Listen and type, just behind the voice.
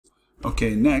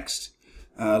Okay, next,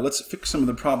 let's fix some of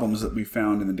the problems that we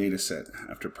found in the data set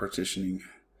after partitioning.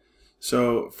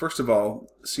 So first of all,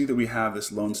 see that we have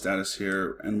this loan status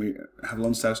here, and we have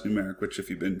loan status numeric, which if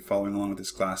you've been following along with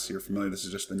this class, you're familiar, this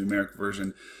is just the numeric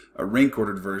version, a rank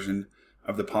ordered version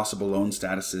of the possible loan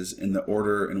statuses in the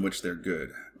order in which they're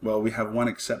good. Well, we have one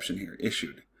exception here,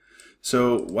 issued.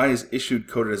 So why is issued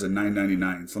coded as a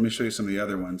 999? So let me show you some of the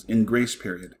other ones. In grace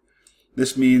period.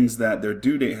 This means that their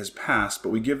due date has passed, but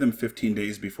we give them 15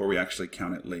 days before we actually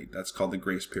count it late. That's called the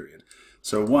grace period.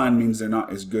 So 1 means they're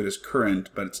not as good as current,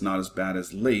 but it's not as bad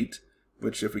as late,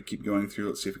 which if we keep going through,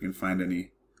 let's see if we can find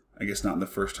any, I guess not in the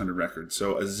first 100 records.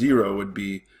 So a 0 would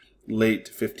be late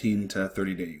 15 to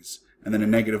 30 days. And then a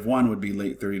 -1 would be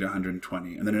late 30 to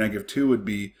 120. And then a -2 would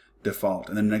be default.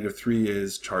 And then -3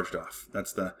 is charged off.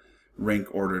 That's the rank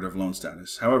ordered of loan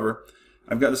status. However,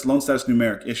 I've got this loan status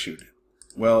numeric issued.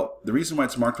 Well, the reason why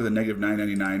it's marked with a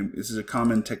 -999, this is a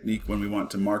common technique when we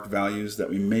want to mark values that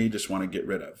we may just want to get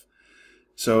rid of.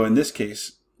 So in this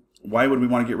case, why would we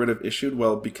want to get rid of issued?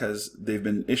 Well, because they've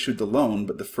been issued the loan,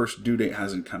 but the first due date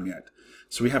hasn't come yet.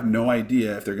 So we have no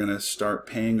idea if they're going to start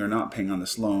paying or not paying on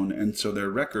this loan, and so their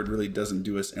record really doesn't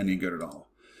do us any good at all.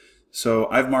 So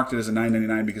I've marked it as a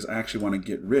 999 because I actually want to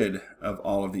get rid of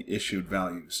all of the issued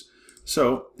values.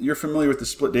 So you're familiar with the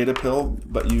split data pill,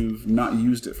 but you've not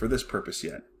used it for this purpose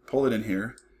yet. Pull it in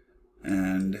here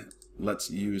and let's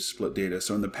use split data.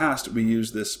 So in the past we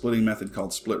used this splitting method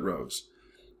called split rows.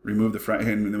 Remove the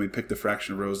fraction and then we pick the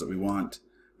fraction of rows that we want.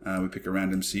 We pick a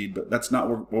random seed, but that's not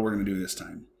what we're going to do this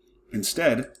time.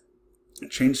 Instead,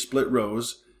 change split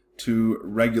rows to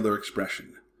regular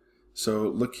expression. So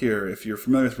look here, if you're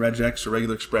familiar with regex or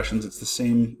regular expressions, it's the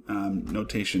same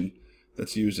notation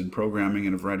that's used in programming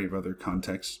and a variety of other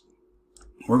contexts.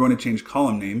 We're going to change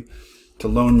column name to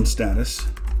loan status,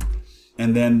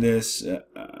 and then this,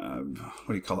 what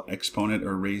do you call it, exponent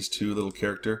or raised to little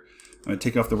character. I'm going to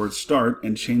take off the word start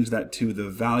and change that to the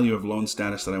value of loan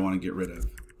status that I want to get rid of.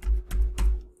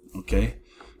 Okay.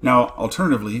 Now,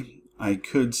 alternatively, I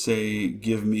could say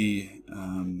give me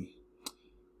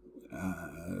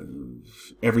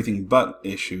everything but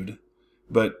issued,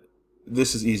 but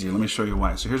this is easier. Let me show you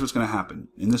why. So here's what's going to happen.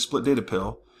 In this split data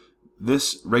pill,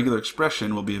 this regular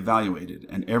expression will be evaluated,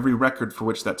 and every record for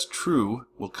which that's true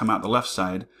will come out the left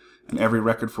side, and every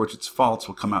record for which it's false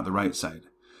will come out the right side.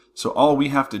 So all we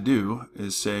have to do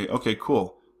is say, okay,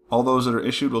 cool. All those that are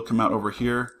issued will come out over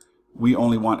here. We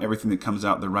only want everything that comes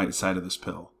out the right side of this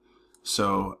pill.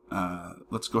 So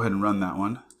let's go ahead and run that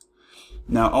one.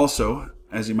 Now also,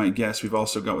 as you might guess, we've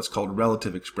also got what's called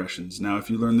relative expressions. Now if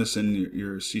you learned this in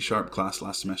your C# class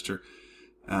last semester,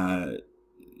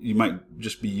 you might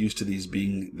just be used to these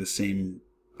being the same,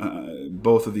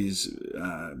 both of these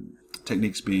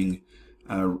techniques being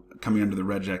coming under the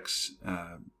regex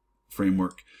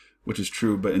framework, which is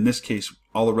true. But in this case,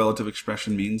 all a relative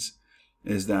expression means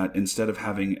is that instead of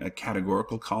having a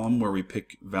categorical column where we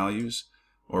pick values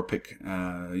or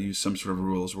use some sort of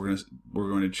rules, we're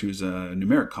going to choose a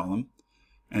numeric column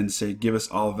and say give us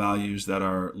all values that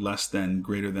are less than,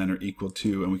 greater than, or equal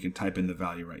to, and we can type in the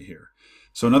value right here.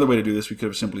 So another way to do this, we could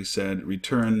have simply said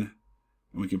return,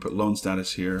 and we can put loan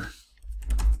status here,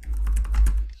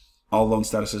 all loan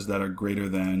statuses that are greater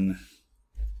than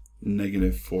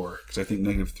 -4, because I think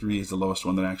 -3 is the lowest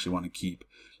one that I actually want to keep.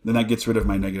 Then that gets rid of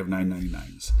my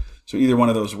 -999s. So either one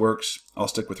of those works. I'll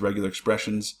stick with regular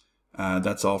expressions.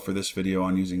 That's all for this video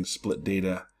on using split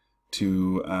data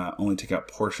to only take out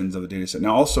portions of the data set.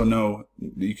 Now also know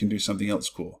that you can do something else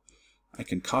cool. I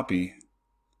can copy,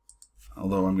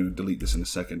 although I'm going to delete this in a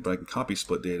second, but I can copy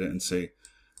split data and say,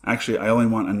 actually I only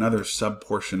want another sub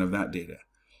portion of that data.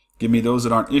 Give me those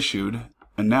that aren't issued,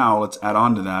 and now let's add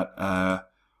on to that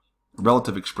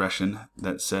relative expression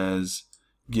that says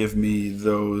give me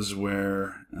those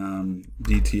where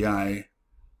DTI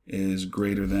is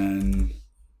greater than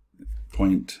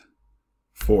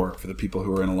 0.4 for the people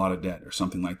who are in a lot of debt or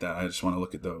something like that. I just want to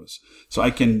look at those. So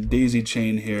I can daisy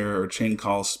chain here or chain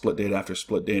call split data after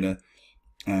split data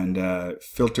and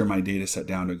filter my data set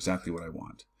down to exactly what I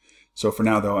want. So for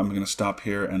now though, I'm going to stop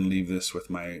here and leave this with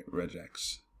my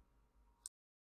regex.